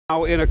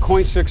Now, in a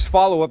Coin 6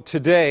 follow-up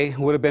today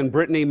would have been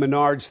Brittany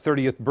Maynard's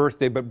 30th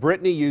birthday, but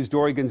Brittany used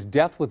Oregon's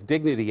Death with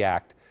Dignity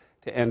Act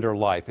to end her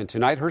life. And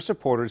tonight, her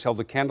supporters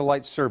held a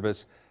candlelight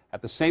service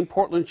at the same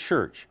Portland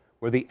church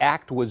where the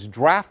act was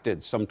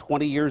drafted some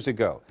 20 years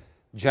ago.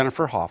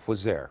 Jennifer Hoff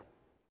was there.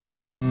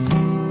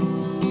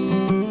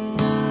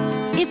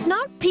 If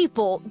not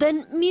people,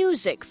 then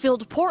music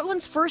filled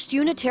Portland's first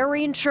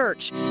Unitarian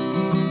church.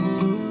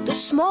 The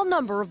small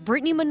number of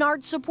Brittany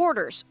Maynard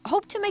supporters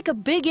hope to make a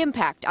big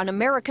impact on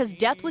America's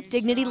Death with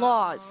Dignity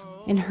laws.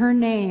 In her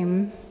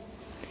name,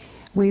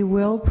 we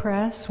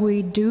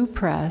do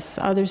press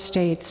other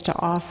states to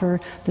offer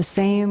the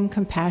same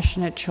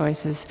compassionate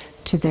choices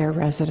to their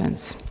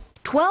residents.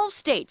 12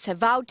 states have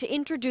vowed to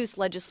introduce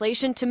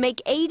legislation to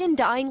make aid in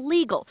dying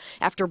legal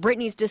after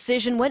Brittany's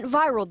decision went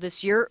viral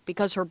this year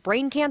because her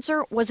brain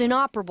cancer was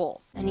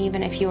inoperable. And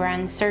even if you are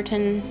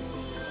uncertain,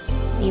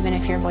 even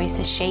if your voice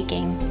is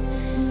shaking,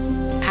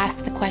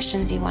 ask the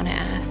questions you want to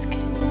ask.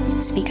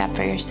 Speak up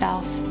for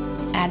yourself.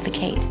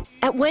 Advocate.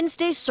 At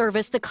Wednesday's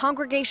service, the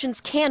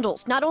congregation's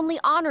candles not only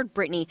honored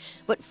Brittany,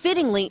 but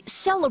fittingly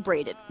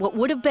celebrated what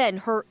would have been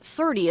her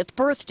 30th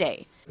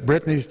birthday.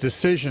 Brittany's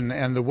decision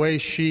and the way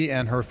she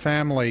and her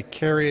family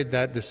carried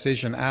that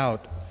decision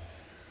out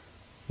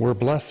were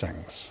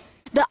blessings.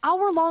 The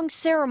hour-long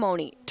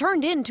ceremony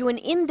turned into an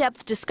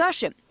in-depth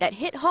discussion that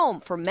hit home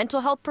for mental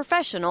health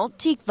professional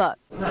Tikva.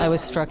 I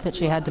was struck that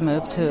she had to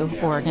move to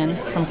Oregon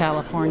from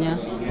California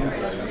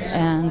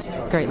and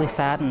greatly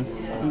saddened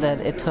that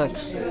it took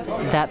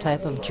that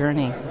type of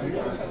journey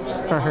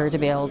for her to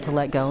be able to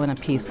let go in a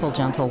peaceful,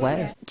 gentle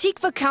way.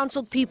 Tikva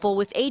counseled people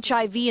with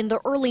HIV in the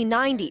early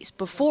 90s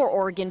before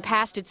Oregon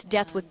passed its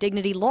Death with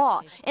Dignity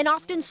law and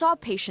often saw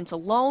patients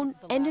alone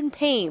and in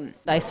pain.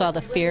 I saw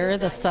the fear,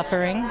 the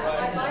suffering,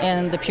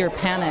 and the pure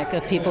panic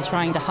of people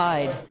trying to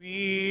hide.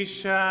 We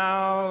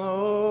shall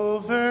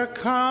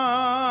overcome.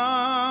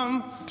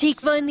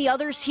 Tikva and the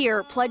others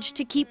here pledged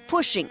to keep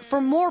pushing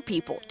for more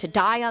people to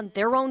die on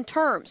their own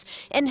terms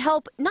and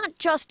help not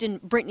just in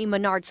Brittany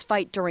Maynard's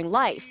fight during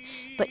life,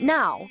 but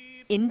now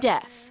in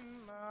death.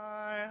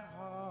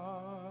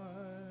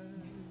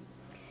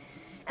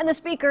 And the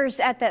speakers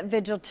at that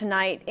vigil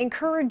tonight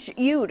encourage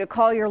you to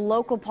call your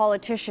local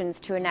politicians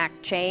to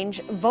enact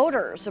change.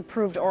 Voters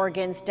approved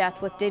Oregon's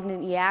Death with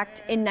Dignity Act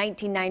in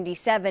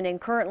 1997,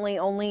 and currently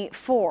only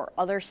 4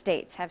 other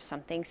states have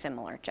something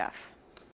similar. Jeff.